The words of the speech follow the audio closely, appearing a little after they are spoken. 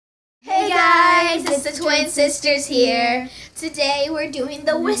the twin sisters here. Today we're doing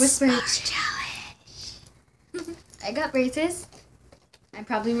the Whisper Challenge. I got braces. I'm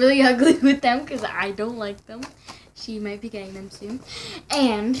probably really ugly with them because I don't like them. She might be getting them soon.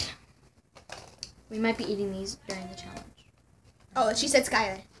 And we might be eating these during the challenge. Oh, she said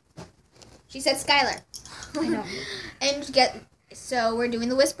Skylar. She said Skylar. I know. So we're doing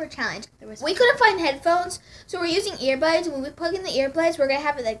the Whisper Challenge. We couldn't find headphones, so we're using earbuds. When we plug in the earbuds, we're going to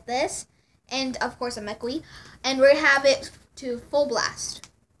have it like this. And, of course, a McQueen. And we're going to have it to full blast.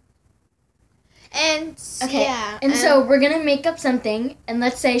 And, okay. yeah. And so we're going to make up something. And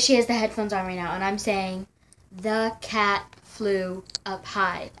let's say she has the headphones on right now. And I'm saying, the cat flew up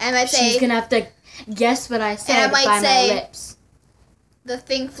high. And I say, she's going to have to guess what I said by my lips. The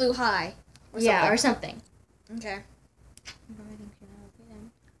thing flew high. Or something. Okay.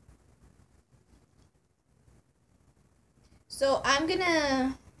 So I'm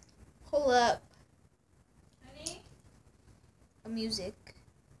gonna pull up a music.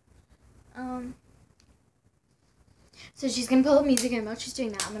 So she's gonna pull up music, and while she's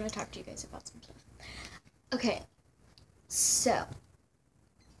doing that, I'm gonna talk to you guys about some stuff. Okay. So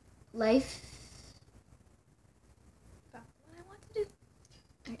life. What I want to do.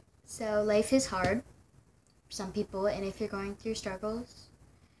 Okay. So life is hard for some people, and if you're going through struggles,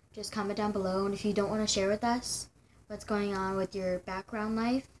 just comment down below. And if you don't want to share with us what's going on with your background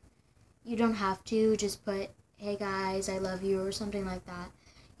life, you don't have to. Just put, hey guys, I love you, or something like that.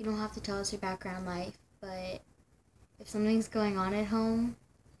 You don't have to tell us your background life, but if something's going on at home,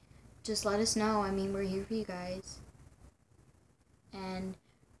 just let us know. I mean, we're here for you guys. And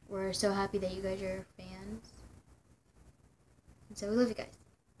we're so happy that you guys are fans. And so we love you guys.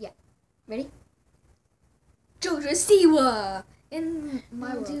 Yeah. Ready? Jojo Siwa in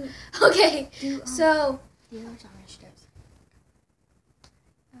my world. Okay. So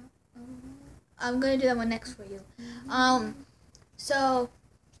I'm gonna do that one next for you. So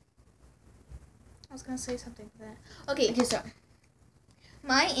I was gonna say something for that. Okay, so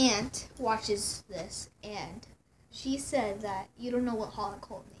my aunt watches this, and she said that you don't know what hot and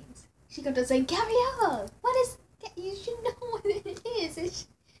cold means. She kept on saying, Gabrielle, what is? You should know what it is. And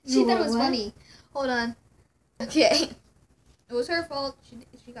she thought it was funny. Hold on. Okay, it was her fault.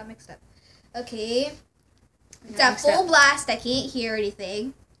 She got mixed up. Okay. It's at full blast. I can't hear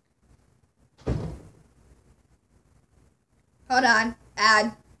anything. Hold on.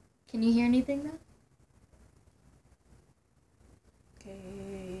 Add. Can you hear anything though? Okay.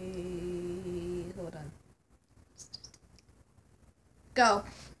 Hold on. Go.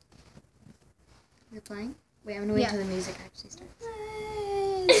 You're playing? Wait, I'm gonna wait till the music actually starts.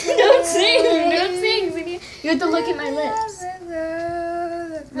 Don't sing! Don't sing! You have to look at my lips.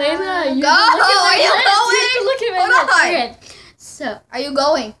 Layla, you go! Are you going? You have to look at my lips. Okay. So, are you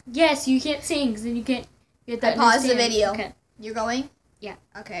going? Yes, you can't sing, because then you can't. You have to pause the video. Okay. You're going? Yeah.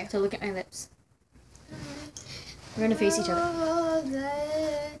 Okay. So look at my lips. We're gonna face each other.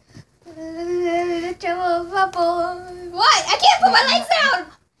 What? I can't put my legs down!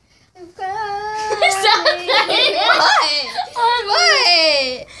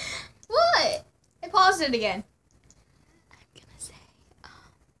 What? What? I paused it again. I'm gonna say,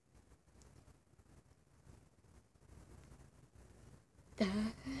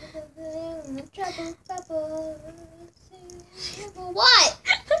 What?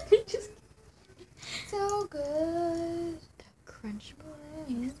 So good. The crunch bar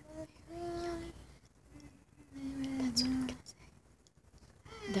is very yummy. That's what I'm gonna say.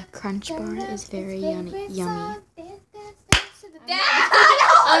 The crunch bar is very yummy.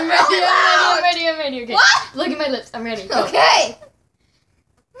 I'm ready. Okay. What? Look at my lips. I'm ready. Go. Okay.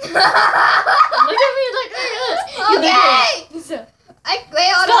 Look at me. Look at my lips. Okay. So,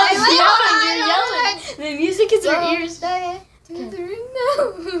 wait, hold on. You're yelling. The music is in your ears.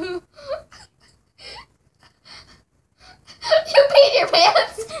 You peed your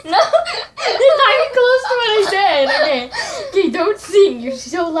pants. No. It's not even close to what I said. Okay, don't sing. You're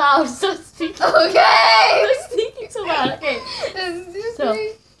so loud. Stop speaking. Okay. Stop speaking so loud. Okay. So.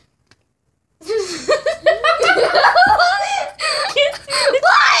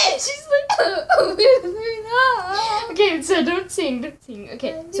 What? She's like. Okay, so don't sing.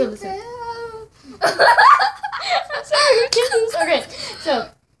 Okay, so listen. I'm sorry, who did this? Okay, so.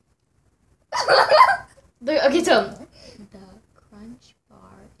 The crunch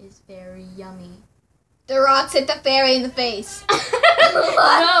bar is very yummy. The rocks hit the fairy in the face.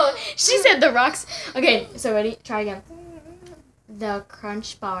 No, she said the rocks. Okay, so ready? Try again. The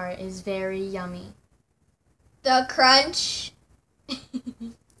crunch bar is very yummy. The crunch.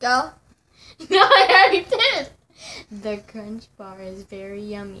 Go. No, I already did. The crunch bar is very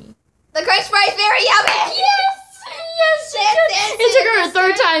yummy. The Crunch Bar is very yummy. Yes, it took her a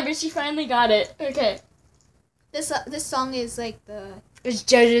third time, but she finally got it. Okay. This song is like the. It's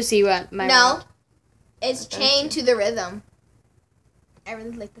JoJo Siwa. No, it's Chained to the Rhythm. I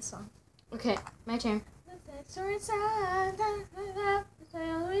really like this song. Okay, my turn.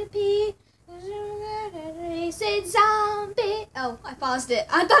 Zombie. Oh, I paused it.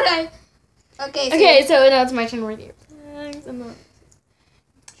 I thought I. Okay. Okay, so now it's my turn with you.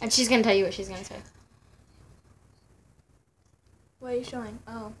 And she's gonna tell you what she's gonna say. What are you showing?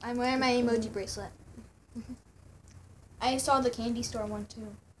 Oh, I'm wearing my emoji bracelet. I saw the candy store one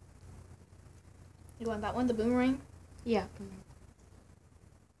too. You want that one, the boomerang? Yeah.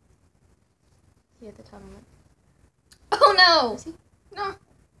 Yeah, the top of it. Oh no! See? No.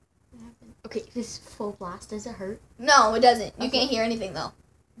 What happened? Okay, this is full blast. Does it hurt? No, it doesn't. You Okay. can't hear anything though.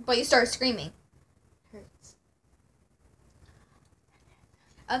 But you start screaming. Hurts.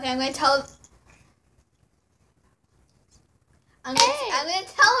 Okay, I'm gonna tell. I'm gonna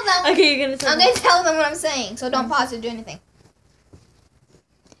tell them. Okay, you're gonna tell I'm gonna tell them what I'm saying, so don't pause or do anything.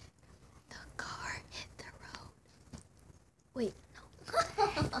 The car hit the road. Wait,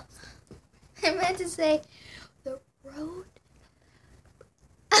 no. I meant to say the road.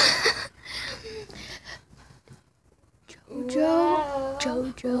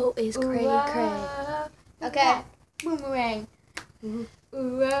 Jojo is cray cray. Okay. Boomerang. That's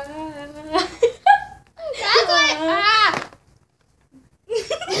what.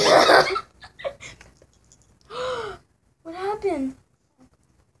 What happened?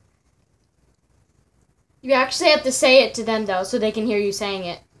 You actually have to say it to them though, so they can hear you saying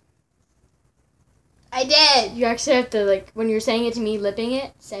it. I did. You actually have to, like, when you're saying it to me, lipping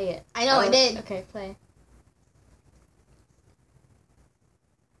it, say it. I know I did. Okay, play.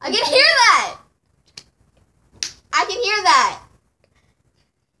 I can hear that. I can hear that.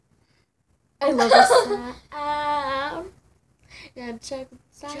 I love this sound. Yeah, check the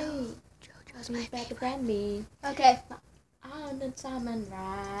sound. Jojo's He's back to brand me. Okay. On the salmon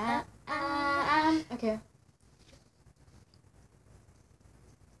right. Okay.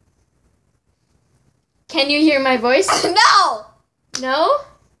 Can you hear my voice? No. No?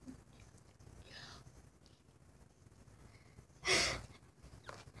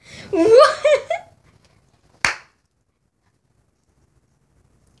 What?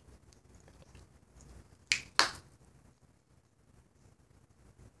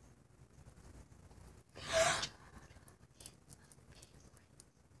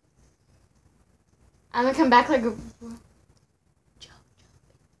 I'm gonna come back like a...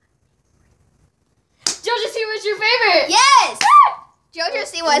 Jojo Siwa was your favorite! Yes. Jojo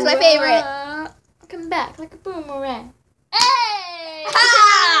Siwa is my favorite. Come back like a boomerang. Hey!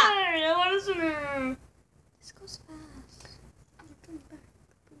 Ha! I want to swim. This goes fast. I'm coming back.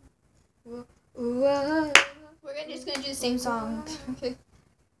 Whoa. We're just gonna do the same song. Okay.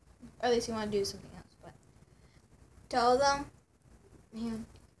 Or at least you want to do something else, but tell them. Man,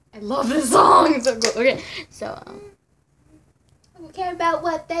 I love this song. It's so cool. Okay, so I don't care about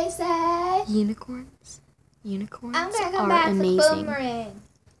what they say. unicorns I'm gonna come are back for the amazing. boomerang.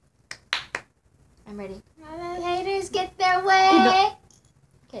 I'm ready. The haters get their way.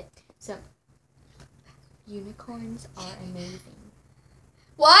 Okay, so unicorns are amazing.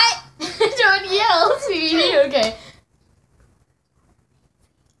 What? Don't yell, sweetie. Okay.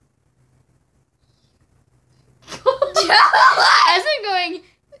 As I'm going.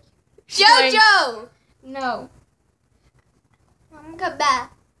 Jojo. No. I'm gonna come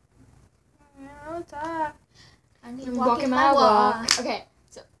back. I need to I'm walk walking in my my walk. walk. Okay,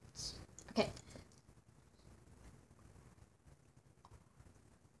 so. Okay.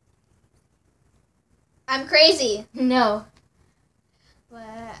 I'm crazy. No.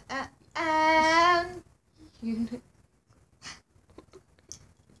 Um,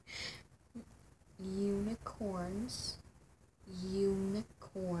 Unicorns.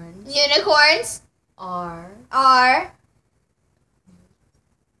 unicorns Are.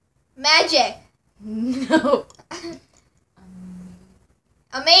 magic. No.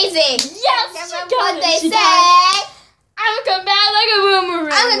 Amazing. Yes, Remember she got what it, they she say. got it. I'm gonna come back like a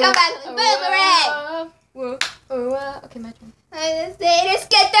boomerang. I'm gonna come back like a boomerang. Whoa. Okay, my turn. They just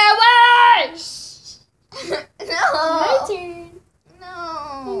get their way. No. My turn.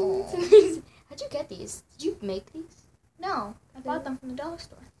 No. It's amazing. How'd you get these? Did you make these? No. I bought them from the dollar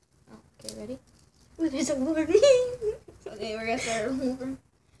store. Oh, okay, ready? Ooh, there's a word. Okay, we're gonna start over.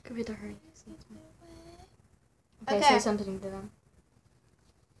 Could be the hurry. Okay, Okay. say something to them.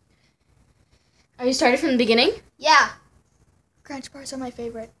 Are you started from the beginning? Yeah. Crunch bars are my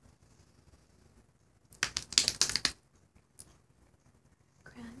favorite.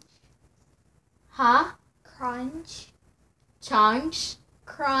 Crunch. Ha. Crunch. Chunch.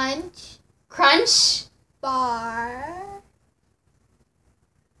 Crunch. Crunch. Bar.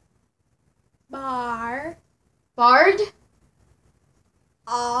 Bar. Bard.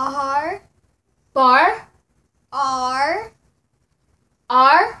 R. Bar. R.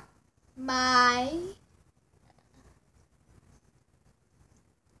 R. My.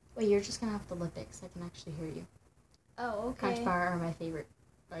 Wait, you're just gonna have to lip it because I can actually hear you. Oh, okay. Crunch bar are my favorite,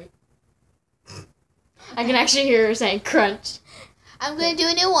 right? I can actually hear her saying crunch. I'm gonna do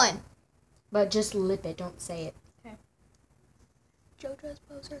a new one. But just lip it, don't say it. JoJo's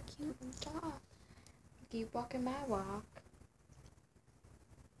bows are cute and soft. Keep walking my walk.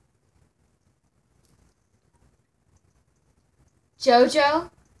 JoJo.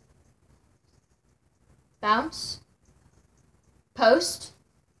 Bounce. Post.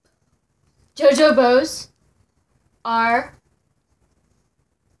 JoJo bows are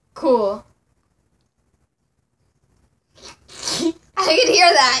cool. I can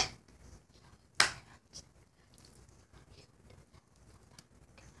hear that.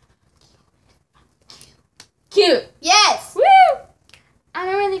 Cute. Yes. Woo! I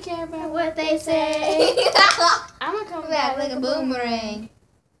don't really care about What they say. I'm gonna come Back like a boomerang.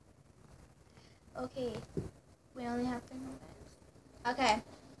 Okay. We only have 3 more minutes. Okay.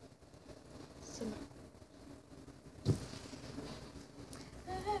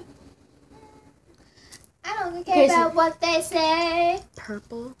 I don't care Okay, so- about what they say.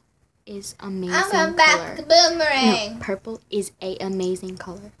 Purple is amazing I'm coming back color. like a boomerang. No, purple is a amazing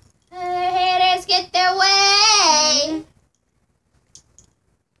color. Haters get their way.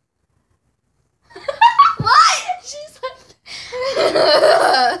 What? She's like,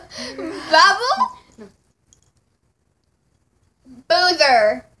 Bubble? No.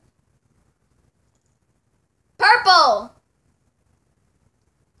 Boother. Purple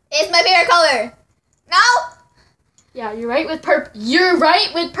is my favorite color. No? yeah, you're right with purple. You're right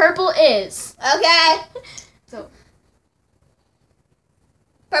with purple is. Okay. So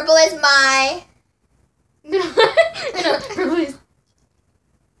Purple is my no, purple is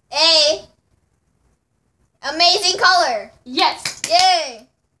a amazing color. yes. Yay.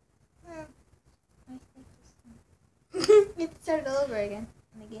 You have to start it all over again.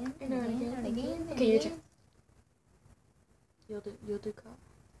 And again. And again. And again. Okay, your turn. You'll do go.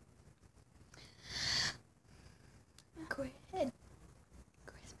 Go ahead.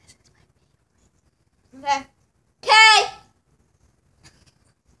 Christmas is my favorite. Okay. Okay.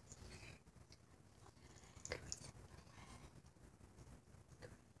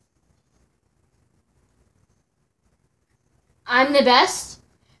 I'm the best.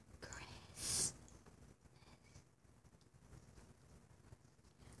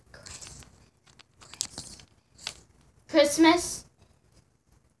 Christmas.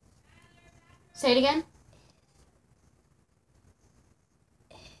 Say it again.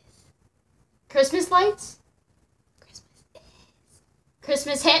 Christmas lights.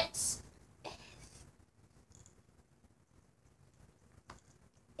 Christmas hits.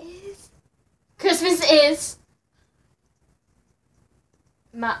 Christmas is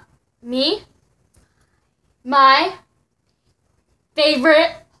my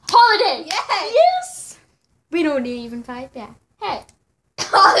favorite holiday. Yes. Yes. We don't even fight back. Hey.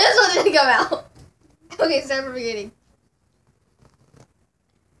 Oh, this one didn't come out. Okay, start from the beginning.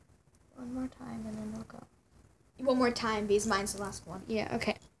 One more time and then we'll go. One more time because mine's the last one. Yeah,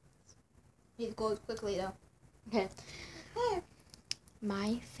 okay. Need to go quickly though. Okay.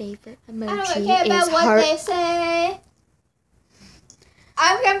 My favorite I don't emoji care is about what heart. they say.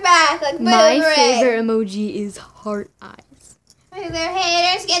 I'm coming back like My boomerang. favorite emoji is heart eyes. Their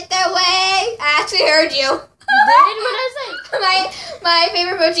haters get their way. I actually heard you. Did what I my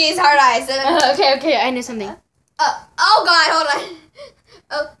favorite emoji is heart eyes. say? Okay, I know something. Oh God, hold on.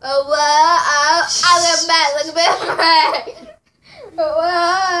 Whoa, I look back like a boomerang.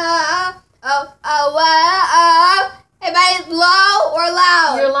 Whoa. Am I low or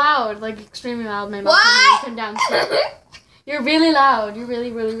loud? You're loud, like extremely loud. My mouth What? can down. You're really loud. You're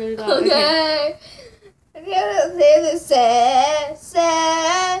really, really, really loud. Okay. I'm gonna say the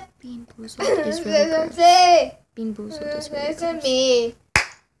sad. Bean Boozled is really gross. Say. Bean Boozled is really Listen to gross. me.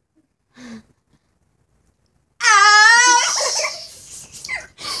 Ow!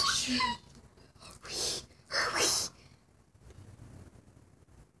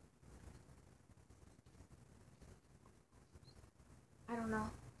 I don't know.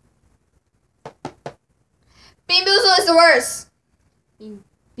 Bean Boozled is the worst.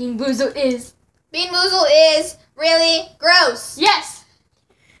 Bean Boozled is. Bean Boozled is really gross. Yes!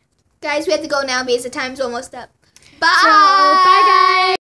 Guys, we have to go now because the time's almost up. Bye! So, bye guys!